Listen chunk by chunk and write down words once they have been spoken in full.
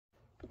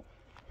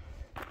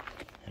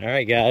All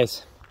right,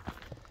 guys,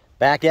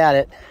 back at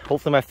it.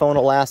 Hopefully my phone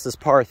will last this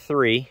par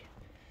 3.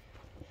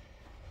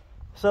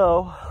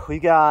 So we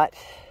got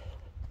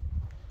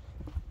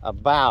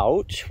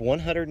about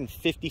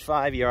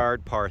 155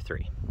 yard par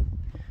 3.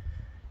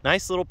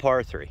 Nice little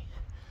par 3.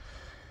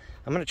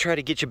 I'm gonna try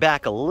to get you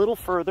back a little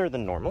further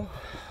than normal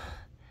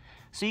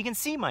so you can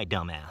see my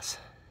dumb ass.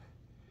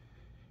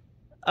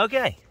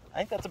 Okay, I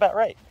think that's about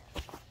right.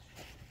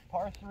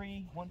 Par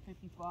 3,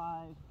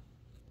 155.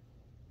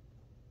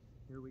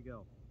 Here we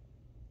go.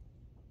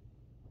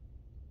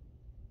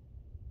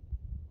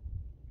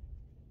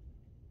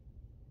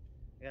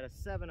 I got a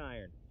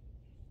 7-iron.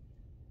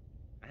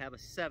 I have a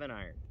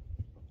 7-iron.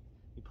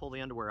 You pull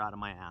the underwear out of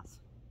my ass.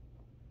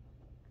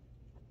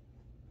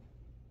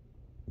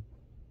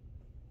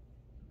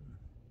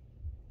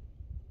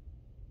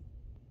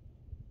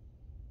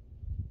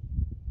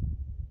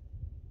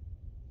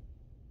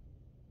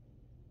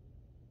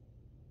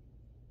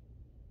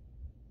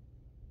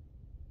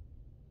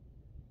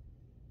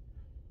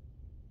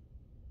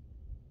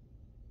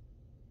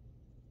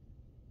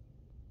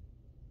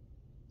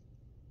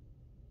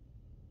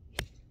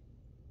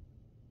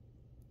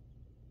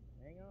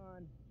 Hang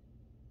on.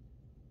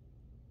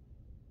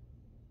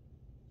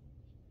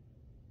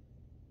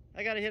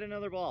 I gotta hit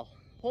another ball.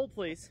 Hold,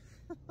 please.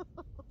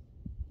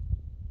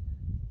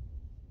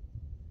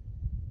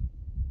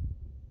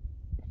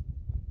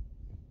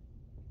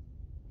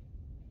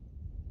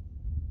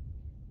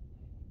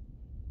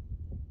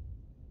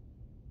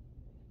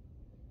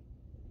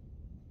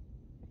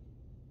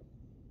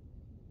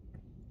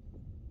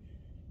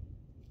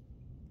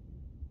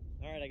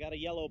 All right, I got a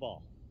yellow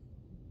ball.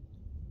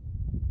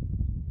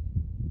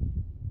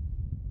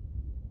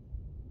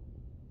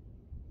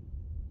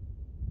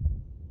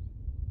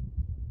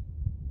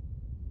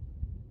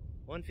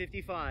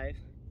 .155,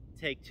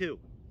 take 2.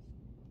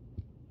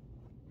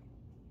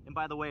 And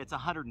by the way, it's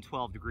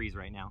 112 degrees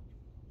right now.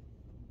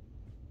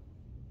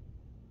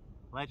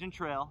 Legend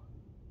Trail,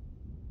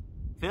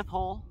 5th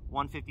hole,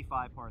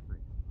 155 par 3.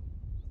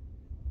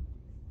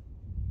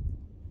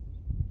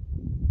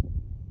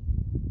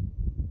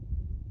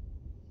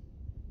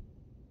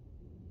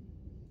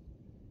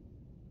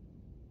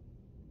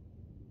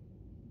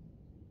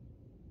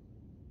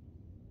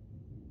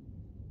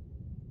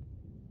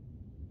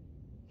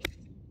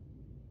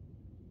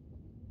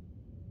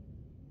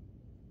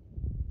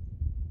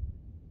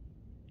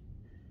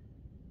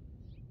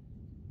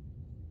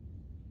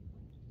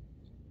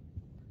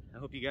 I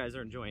hope you guys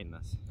are enjoying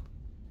this.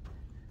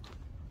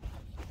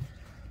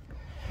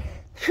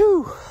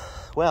 Whew.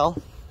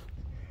 Well,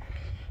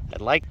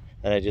 I'd like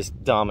that I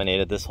just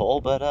dominated this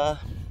hole, but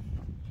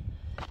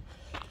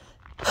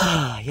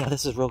yeah,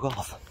 this is real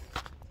golf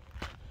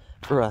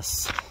for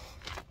us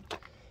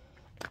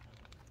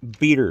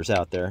beaters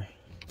out there.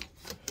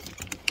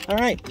 All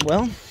right,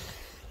 well,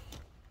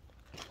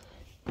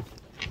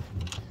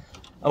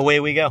 away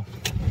we go.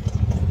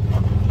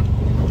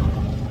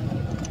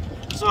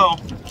 So,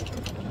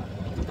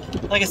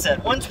 like I said,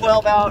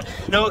 112 out,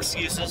 no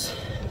excuses.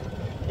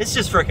 It's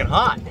just freaking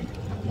hot.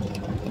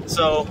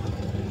 So,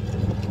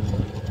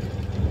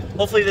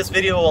 hopefully this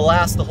video will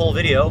last the whole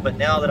video, but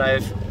now that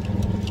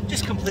I've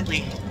just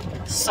completely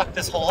sucked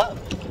this hole up.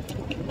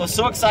 I was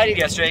so excited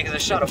yesterday because I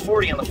shot a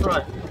 40 on the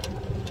front.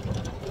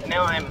 And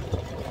now I'm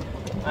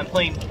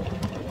playing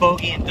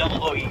bogey and double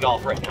bogey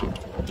golf right now.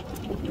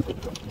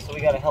 So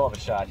we got a hell of a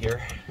shot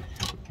here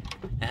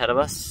ahead of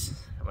us.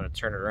 I'm gonna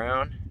turn it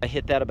around. I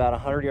hit that about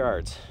 100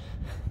 yards.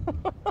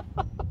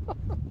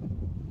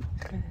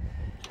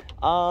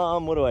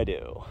 What do I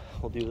do?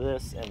 We'll do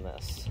this and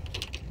this,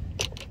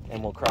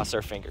 and we'll cross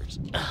our fingers.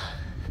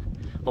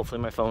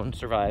 Hopefully my phone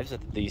survives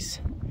at these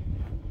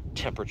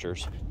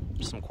temperatures.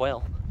 Some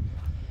quail. I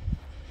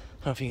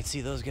don't know if you can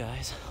see those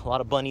guys. A lot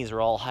of bunnies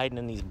are all hiding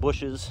in these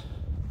bushes,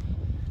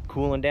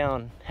 cooling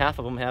down. Half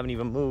of them haven't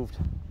even moved.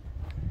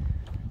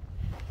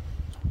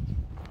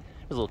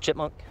 There's a little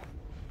chipmunk.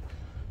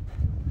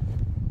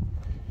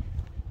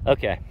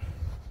 Okay.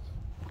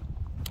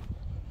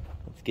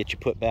 Get you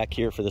put back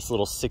here for this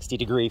little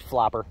 60-degree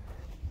flopper.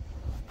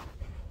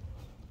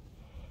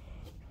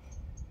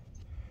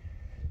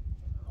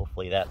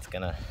 Hopefully that's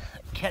gonna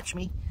catch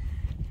me.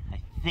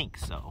 I think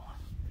so.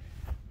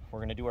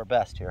 We're gonna do our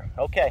best here.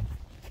 Okay,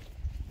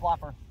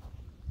 flopper.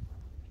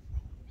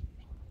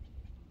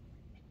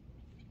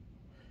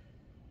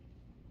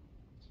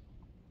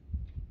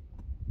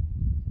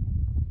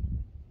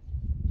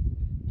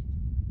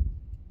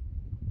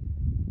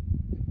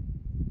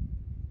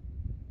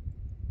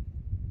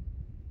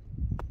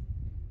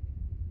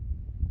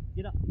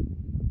 Get up.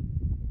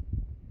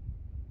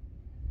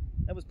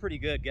 That was pretty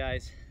good,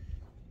 guys.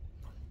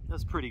 That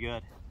was pretty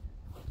good.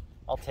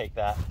 I'll take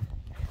that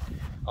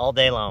all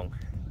day long.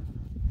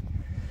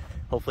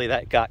 Hopefully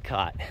that got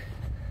caught.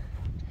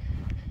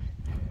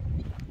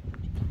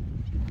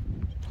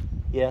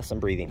 Yes,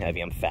 I'm breathing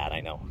heavy. I'm fat, I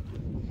know.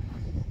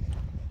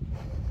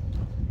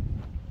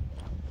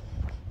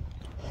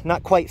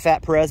 Not quite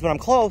Fat Perez, but I'm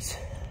close.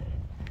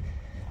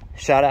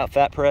 Shout out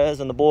Fat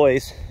Perez and the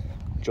boys.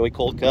 Enjoy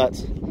cold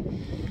cuts.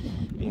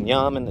 and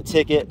Yum and the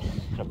ticket,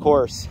 and of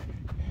course,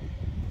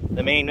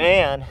 the main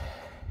man,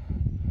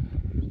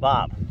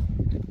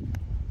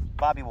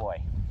 Bobby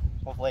boy.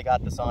 Hopefully I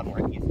got this on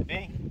where it needs to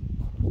be.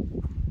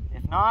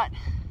 If not,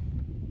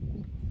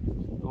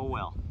 oh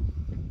well.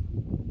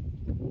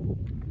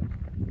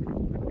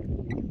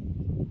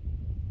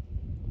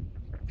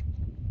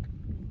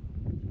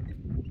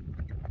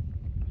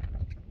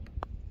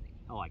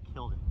 Oh, I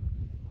killed it.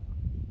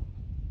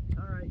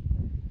 All right.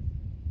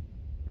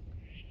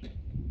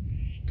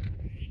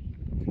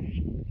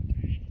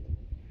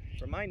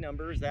 For my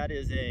numbers, that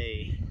is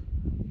a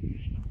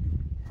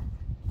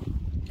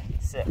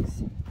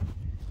 6.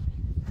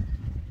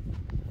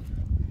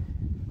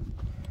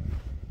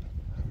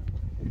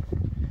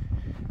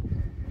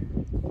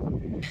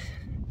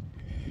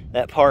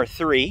 That par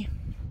 3,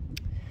 a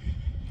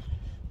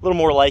little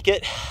more like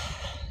it.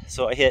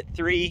 So I hit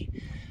 3,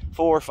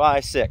 4,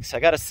 5, 6. I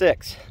got a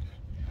 6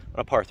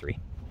 on a par 3.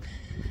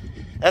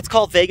 That's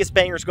called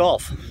VegasBangers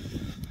golf.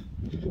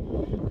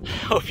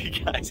 Hope you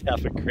guys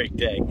have a great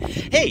day.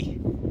 Hey,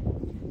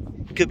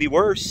 it could be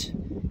worse.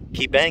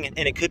 Keep banging,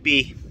 and it could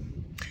be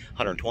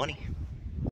 120.